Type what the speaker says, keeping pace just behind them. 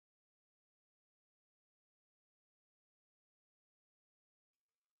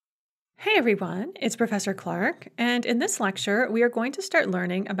Hey everyone, it's Professor Clark, and in this lecture we are going to start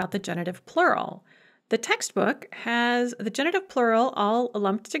learning about the genitive plural. The textbook has the genitive plural all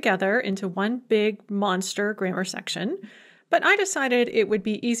lumped together into one big monster grammar section, but I decided it would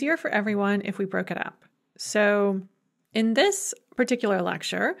be easier for everyone if we broke it up. So in this particular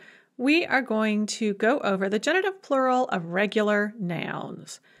lecture, we are going to go over the genitive plural of regular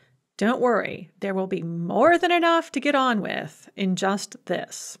nouns. Don't worry, there will be more than enough to get on with in just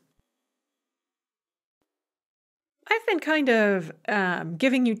this. I've been kind of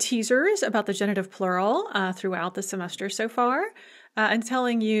giving you teasers about the genitive plural throughout the semester so far and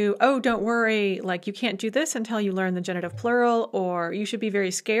telling you, oh, don't worry, like you can't do this until you learn the genitive plural, or you should be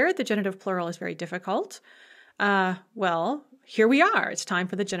very scared. The genitive plural is very difficult. Well, here we are. It's time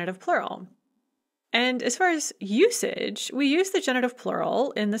for the genitive plural. And as far as usage, we use the genitive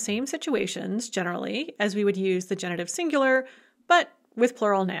plural in the same situations generally as we would use the genitive singular, but with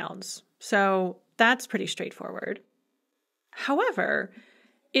plural nouns. So that's pretty straightforward. However,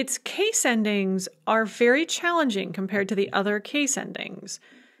 its case endings are very challenging compared to the other case endings.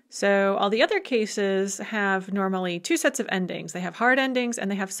 So all the other cases have normally two sets of endings. They have hard endings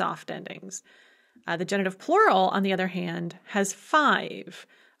and they have soft endings. The genitive plural, on the other hand, has 5,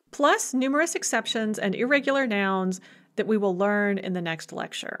 plus numerous exceptions and irregular nouns that we will learn in the next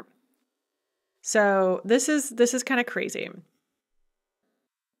lecture. So this is kind of crazy.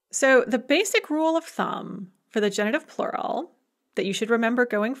 So the basic rule of thumb for the genitive plural that you should remember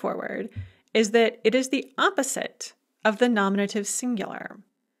going forward is that it is the opposite of the nominative singular.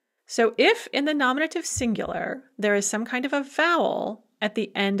 So if in the nominative singular there is some kind of a vowel at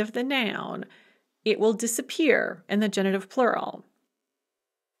the end of the noun, it will disappear in the genitive plural.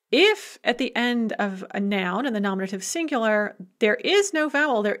 If at the end of a noun in the nominative singular there is no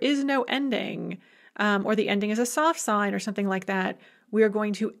vowel, there is no ending, or the ending is a soft sign or something like that, we are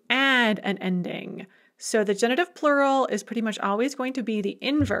going to add an ending. So the genitive plural is pretty much always going to be the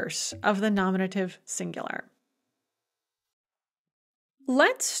inverse of the nominative singular.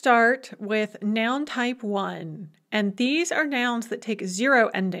 Let's start with noun type 1, and these are nouns that take 0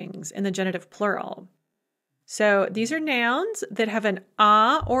 endings in the genitive plural. So these are nouns that have an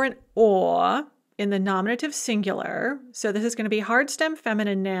a or an or in the nominative singular. So this is going to be hard stem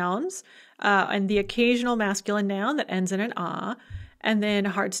feminine nouns and the occasional masculine noun that ends in an a, and then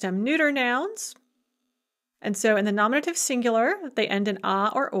hard stem neuter nouns. And so in the nominative singular, they end in a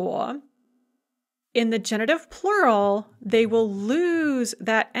or. In the genitive plural, they will lose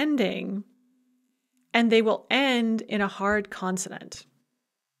that ending and they will end in a hard consonant.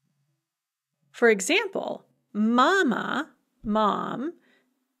 For example, mama, mom,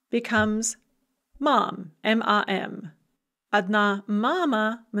 becomes mom, M-A-M. Одна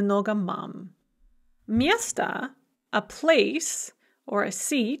mama, много mom. Место, a place or a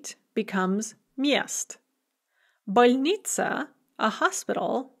seat, becomes мест. Больница, a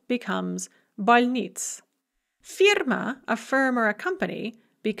hospital, becomes больниц. Firma, a firm or a company,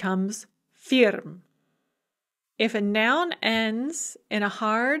 becomes firm. If a noun ends in a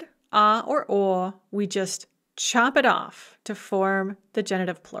hard a or o, we just chop it off to form the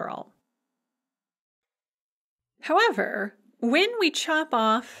genitive plural. However, when we chop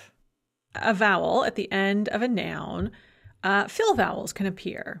off a vowel at the end of a noun, fill vowels can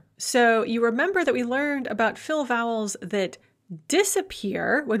appear. So you remember that we learned about fill vowels that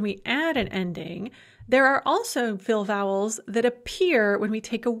disappear when we add an ending. There are also fill vowels that appear when we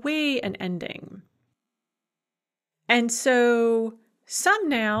take away an ending. And so some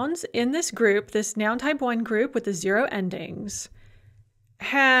nouns in this group, this noun type 1 group with the 0 endings,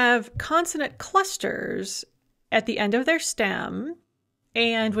 have consonant clusters at the end of their stem.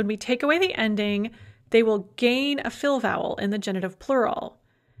 And when we take away the ending, they will gain a fill vowel in the genitive plural.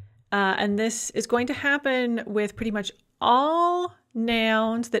 And this is going to happen with pretty much all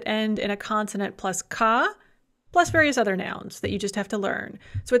nouns that end in a consonant plus ka, plus various other nouns that you just have to learn.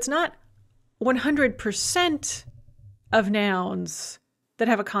 So it's not 100% of nouns that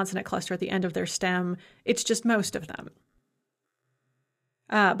have a consonant cluster at the end of their stem. It's just most of them.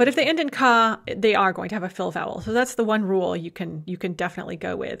 But if they end in ka, they are going to have a fill vowel. So that's the one rule you can definitely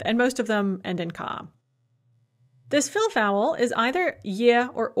go with. And most of them end in ka. This fill vowel is either ye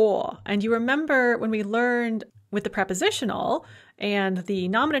or o. And you remember when we learned with the prepositional and the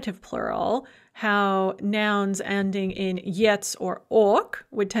nominative plural how nouns ending in yets or ok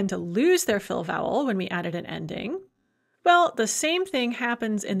would tend to lose their fill vowel when we added an ending. Well, the same thing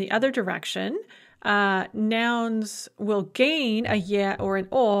happens in the other direction. Nouns will gain a ye or an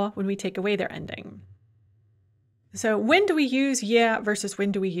o when we take away their ending. So when do we use ye versus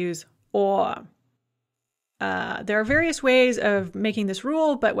when do we use o? there are various ways of making this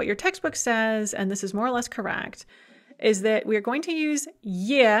rule, but what your textbook says, and this is more or less correct, is that we are going to use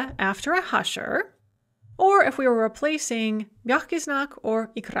ye after a husher, or if we were replacing mягкий знак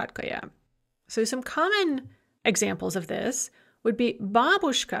or и краткое. So some common examples of this would be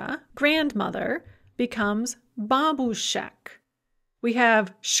babushka, grandmother, becomes babushek. We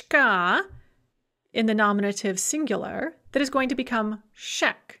have shka in the nominative singular that is going to become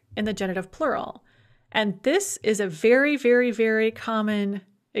shek in the genitive plural. And this is a very, very, very common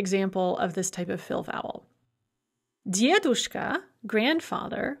example of this type of fill vowel. Diedushka,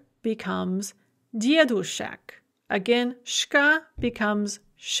 grandfather, becomes diedushek. Again, shka becomes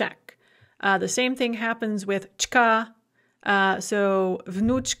shek. The same thing happens with chka. So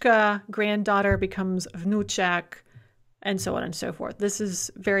vnuchka, granddaughter, becomes vnuchek, and so on and so forth. This is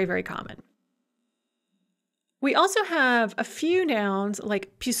very, very common. We also have a few nouns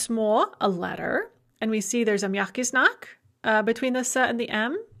like pismo, a letter, and we see there's a mягкий знак between the s and the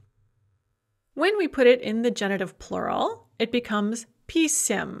m. When we put it in the genitive plural, it becomes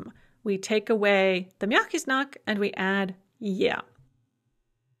pisim. We take away the mягкий знак and we add ye.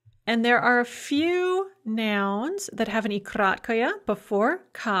 And there are a few nouns that have an i краткое before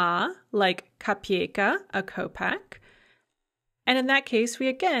ka, like копейка, a kopeck. And in that case, we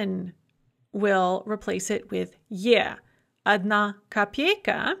again will replace it with ye. Одна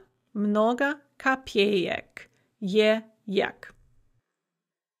копейка, много копеек. Ye-yek.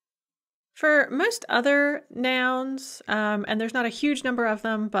 For most other nouns, and there's not a huge number of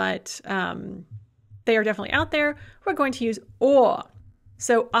them, but they are definitely out there, we're going to use o.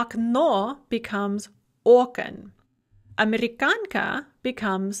 So окно becomes окон. Американка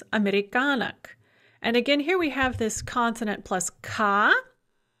becomes американок. And again, here we have this consonant plus ka,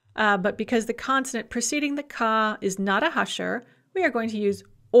 but because the consonant preceding the ka is not a husher, we are going to use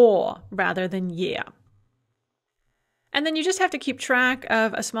o rather than ye. And then you just have to keep track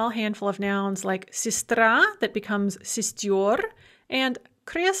of a small handful of nouns like sistra, that becomes sistior, and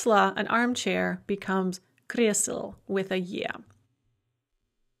kresla, an armchair, becomes kresel with a ye.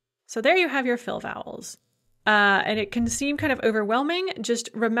 So there you have your fill vowels. And it can seem kind of overwhelming. Just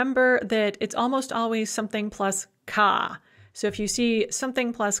remember that it's almost always something plus ka. So if you see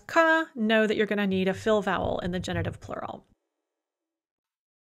something plus ka, know that you're going to need a fill vowel in the genitive plural.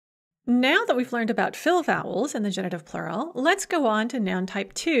 Now that we've learned about fill vowels in the genitive plural, let's go on to noun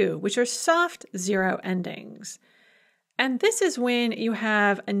type 2, which are soft zero endings. And this is when you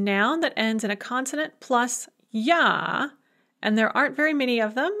have a noun that ends in a consonant plus ya, and there aren't very many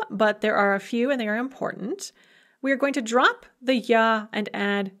of them, but there are a few and they are important. We are going to drop the ya and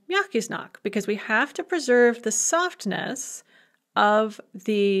add mягкий знак because we have to preserve the softness of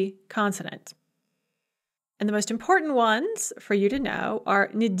the consonant. And the most important ones for you to know are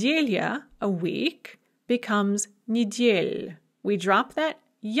неделя, a week, becomes недель. We drop that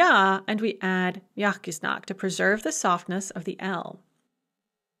ya and we add мягкий знак to preserve the softness of the L.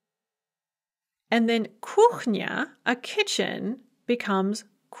 And then кухня, a kitchen, becomes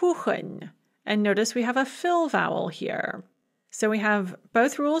кухонь. And notice we have a fill vowel here. So we have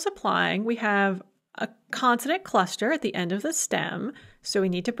both rules applying. We have a consonant cluster at the end of the stem, so we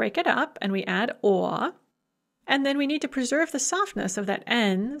need to break it up and we add o. And then we need to preserve the softness of that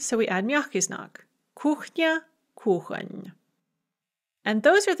N, so we add мягкий знак. Кухня, кухонь. And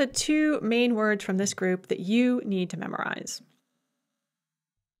those are the two main words from this group that you need to memorize.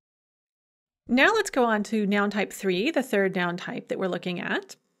 Now let's go on to noun type 3, the third noun type that we're looking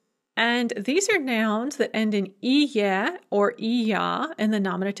at. And these are nouns that end in iye or iya in the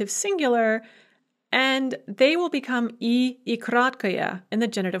nominative singular, and they will become i краткое in the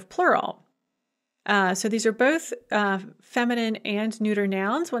genitive plural. So these are both feminine and neuter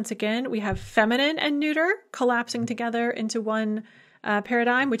nouns. Once again, we have feminine and neuter collapsing together into one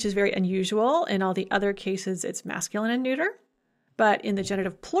paradigm, which is very unusual. In all the other cases, it's masculine and neuter. But in the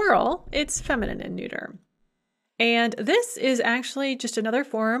genitive plural, it's feminine and neuter. And this is actually just another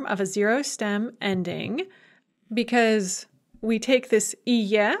form of a zero stem ending because we take this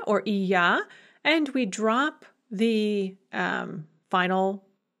iye or iya and we drop the final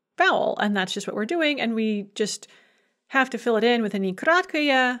vowel, and that's just what we're doing, and we just have to fill it in with an i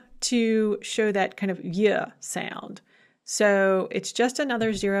краткое to show that kind of y sound. So it's just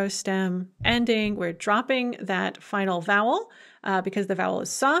another zero stem ending. We're dropping that final vowel because the vowel is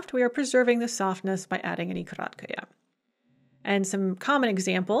soft. We are preserving the softness by adding an i краткое. And some common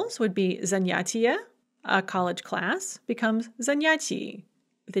examples would be занятие, a college class, becomes занятий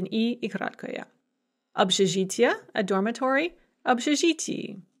with an i краткое. Общежитие, a dormitory,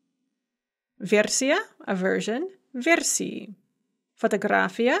 общежитий. Версия, a version, версии.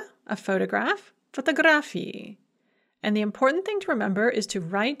 Фотография, a photograph, fotografii. And the important thing to remember is to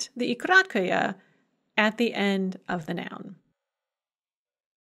write the ikradkaya at the end of the noun.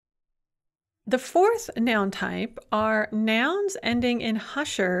 The fourth noun type are nouns ending in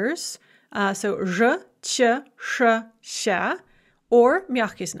hushers, so r, ch, sh, sha, or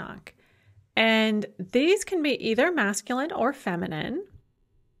mягкий знак. And these can be either masculine or feminine.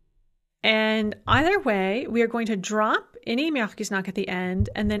 And either way, we are going to drop any mягкий знак at the end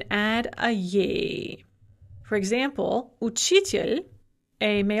and then add a ye. For example, учитель,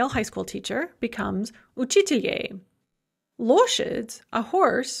 a male high school teacher, becomes учителье. Лошадь, a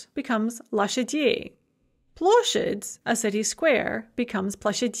horse, becomes лошадей. Площадь, a city square, becomes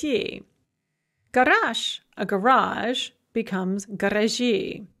площадей. Garage, a garage, becomes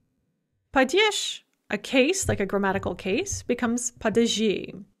гаражи. Падеж, a case, like a grammatical case, becomes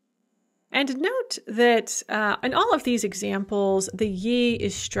падежи. And note that in all of these examples, the ye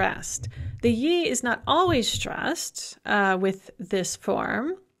is stressed. The ye is not always stressed with this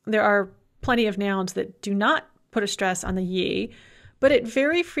form. There are plenty of nouns that do not put a stress on the ye, but it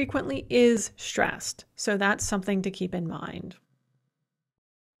very frequently is stressed. So that's something to keep in mind.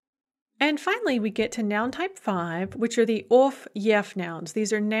 And finally, we get to noun type 5, which are the of, yef nouns.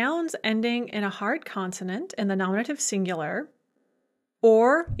 These are nouns ending in a hard consonant in the nominative singular,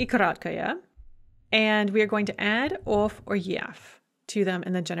 or ikradkaya, and we are going to add of or yef to them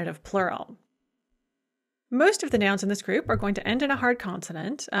in the genitive plural. Most of the nouns in this group are going to end in a hard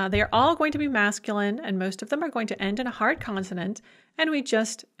consonant. They are all going to be masculine, and most of them are going to end in a hard consonant, and we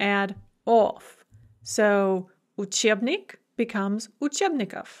just add of. So учебник becomes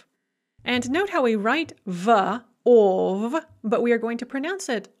учебников. And note how we write v, ov, but we are going to pronounce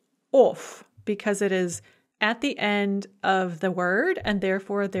it of because it is at the end of the word, and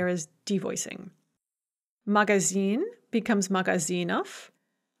therefore there is devoicing. Magazine becomes magazinov.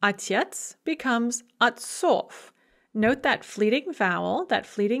 Отец becomes отцов. Note that fleeting vowel, that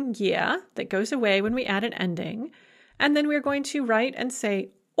fleeting yeah, that goes away when we add an ending. And then we're going to write and say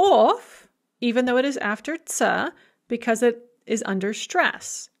of, even though it is after ts, because it is under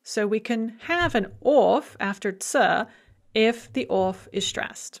stress. So we can have an of after ts if the of is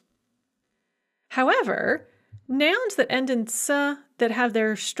stressed. However, nouns that end in ts that have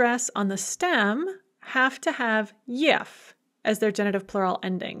their stress on the stem have to have yef as their genitive plural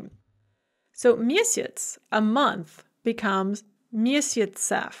ending. So месяц, a month, becomes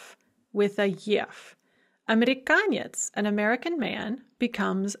месяцев with a yef. Американец, an American man,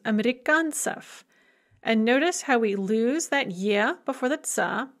 becomes американцев. And notice how we lose that ye before the ts.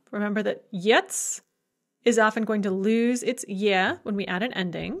 Remember that yets is often going to lose its ye when we add an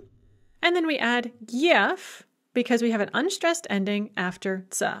ending. And then we add yef because we have an unstressed ending after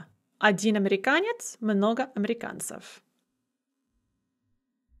ts. Один американец, много американцев.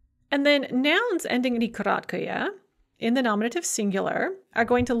 And then nouns ending in ikradkaya in the nominative singular are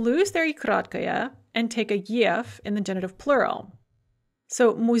going to lose their ikradkaya and take a yef in the genitive plural.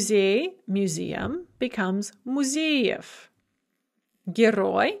 So muzей, museum, becomes muzеев.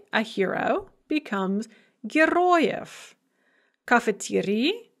 Герой, a hero, becomes героев.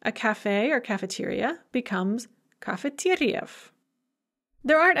 Cafeterii, a cafe or cafeteria, becomes cafeteriев.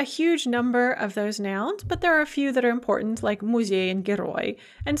 There aren't a huge number of those nouns, but there are a few that are important, like muzей and герой,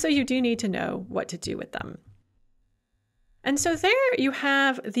 and so you do need to know what to do with them. And so there you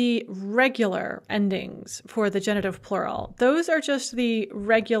have the regular endings for the genitive plural. Those are just the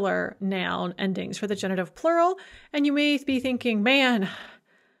regular noun endings for the genitive plural, and you may be thinking, man,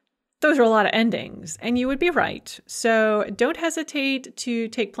 those are a lot of endings, and you would be right. So don't hesitate to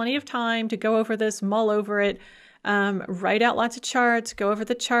take plenty of time to go over this, mull over it, write out lots of charts, go over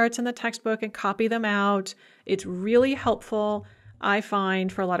the charts in the textbook and copy them out. It's really helpful, I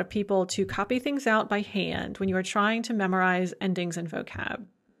find, for a lot of people to copy things out by hand when you are trying to memorize endings and vocab.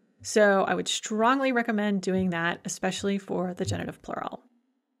 So I would strongly recommend doing that, especially for the genitive plural.